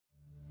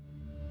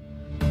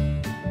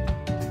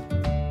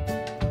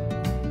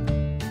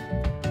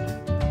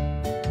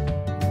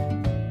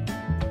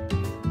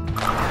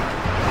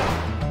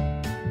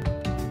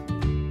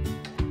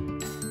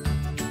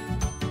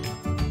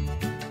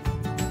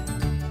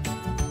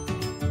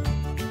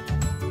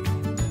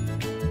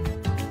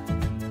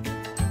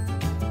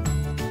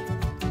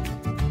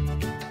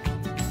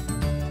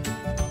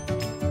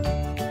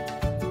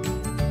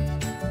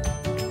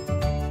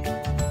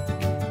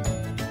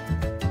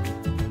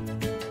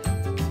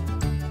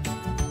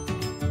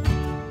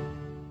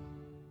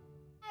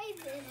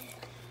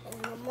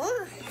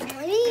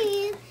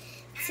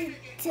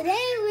today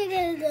we're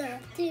going to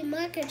do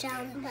marker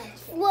challenge with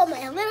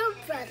my little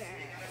brother.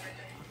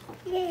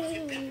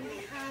 Yay.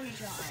 I'm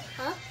drawing.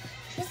 Huh?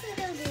 This is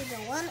going to be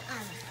the one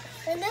I'm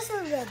drawing. And this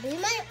is going to be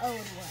my old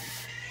one.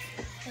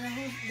 And I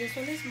hope this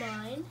one is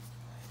mine.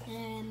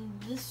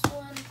 And this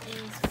one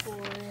is for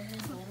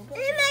his little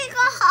brother. It make a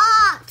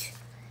heart.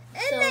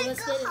 So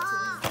let's get into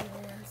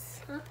this.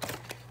 Huh?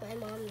 My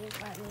mom just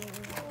got me.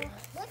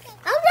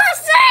 I'm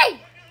pressing!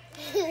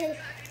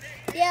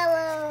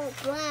 Yellow,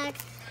 black,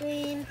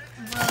 green,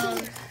 brown,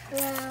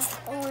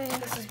 orange,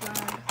 this is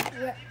brown.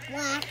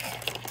 black,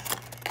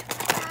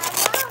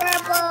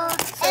 purple,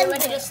 So and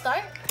ready to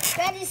start?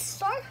 ready to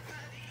start?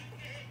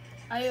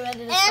 Are you ready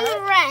to And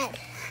start? red.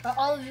 Are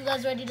all of you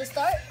guys ready to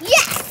start?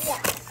 Yes!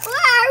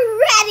 We're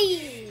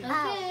ready!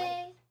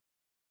 Okay.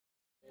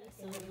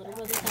 So little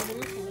brother's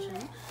having a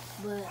session,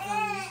 but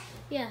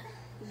yeah,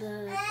 the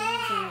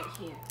things are right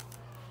here.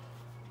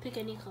 Pick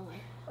any color.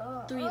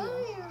 3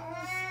 though.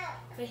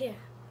 Right here.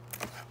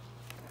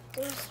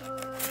 This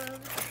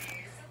one.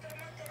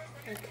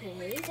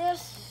 Okay.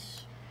 This.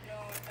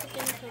 Pick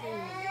any color you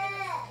want.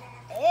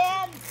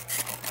 And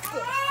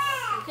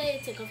Okay,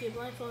 take off your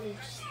blindfold and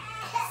just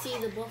see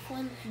the both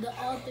one,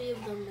 all 3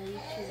 of them that you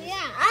choose.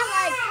 yeah, I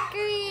like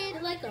green. I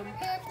like them.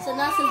 So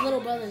now it's his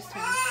little brother's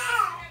turn.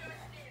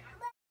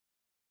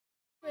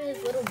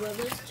 His little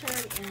brother's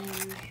turn,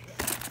 and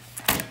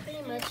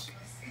pretty much,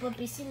 but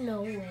BC,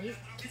 no, wait,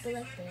 keep it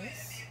like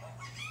this.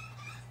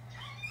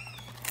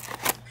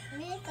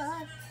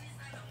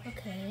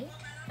 Okay,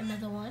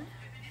 another one.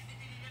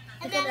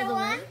 Pick another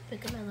one.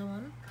 Pick another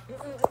one.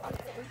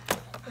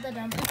 Put that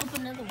down. Pick up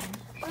another one.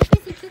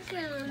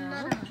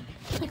 No.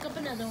 Pick up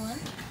another one.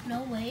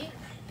 No, wait.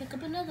 Pick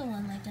up another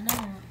one, like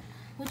another one.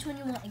 Which one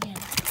you want again?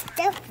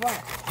 This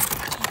one.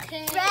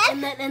 Okay.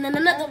 Red? And then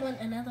another one.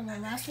 Another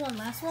one. Last one.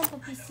 Last one,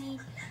 Puppy C.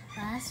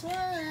 Last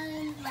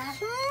one.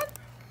 Last one.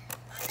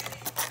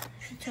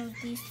 He chose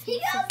these two.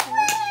 He got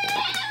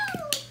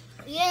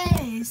blue.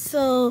 Yay!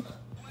 So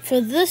for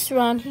this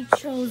round, he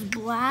chose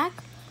black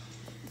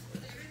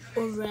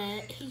or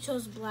red. He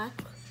chose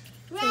black,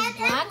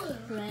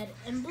 red,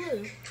 and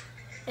blue.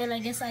 And I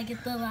guess I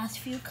get the last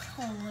few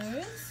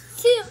colors.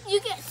 2. You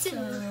get 2.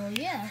 So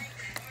yeah.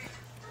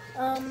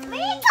 I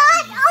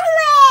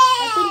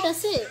I think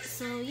that's it.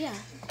 So yeah,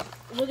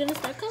 we're gonna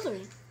start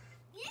coloring.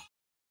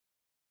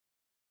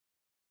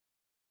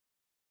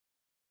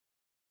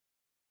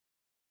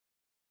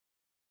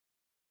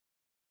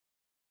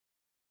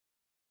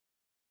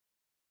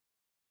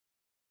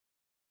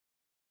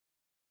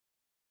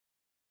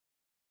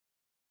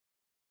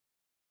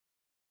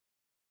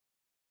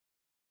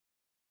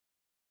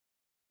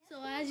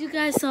 So as you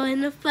guys saw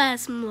in the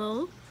flash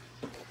mode,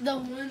 the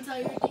whole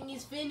entire thing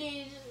is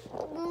finished.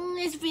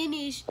 It's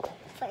finished.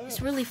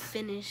 It's really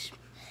finished.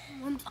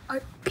 One's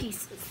art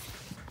pieces.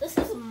 This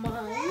is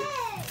mine.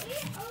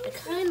 I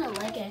kind of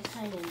like it. I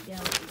kind of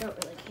don't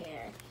really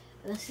care.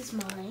 This is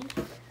mine.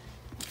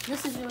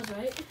 This is yours,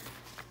 right?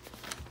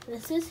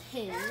 This is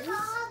his.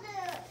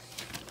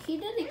 He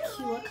did it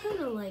cute. I kind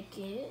of like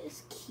it.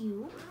 It's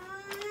cute.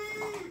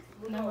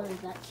 Not really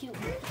that cute.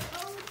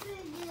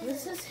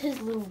 This is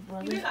his little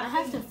brother. I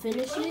have to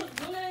finish it.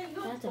 I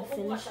have to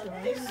finish the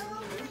rest.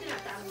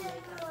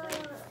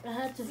 I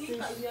had to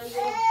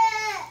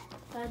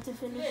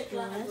finish the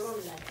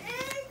rest.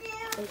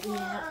 But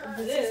yeah,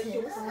 this is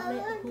his. Who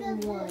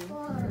won?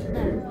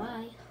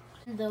 Bye.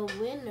 The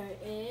winner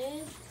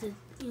is the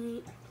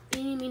Eeny,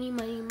 Meeny,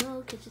 Miny,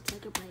 Mo. Catch a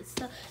tiger by its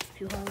tail.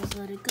 If you always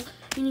let it go.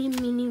 Eeny,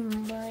 Meeny,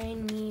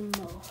 Miny,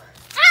 Mo.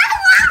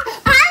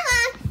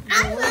 The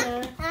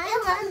winner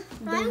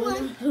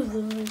of the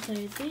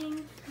entire thing.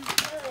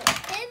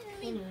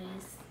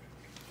 Anyways,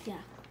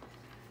 yeah.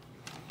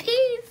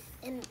 Peace.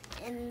 And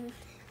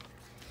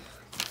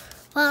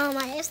follow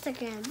my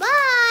Instagram.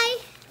 Bye.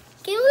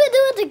 Can we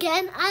do it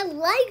again? I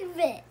like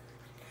it.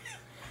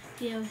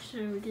 Yeah,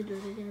 sure, we could do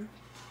it again.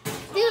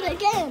 Do it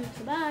again.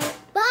 Bye.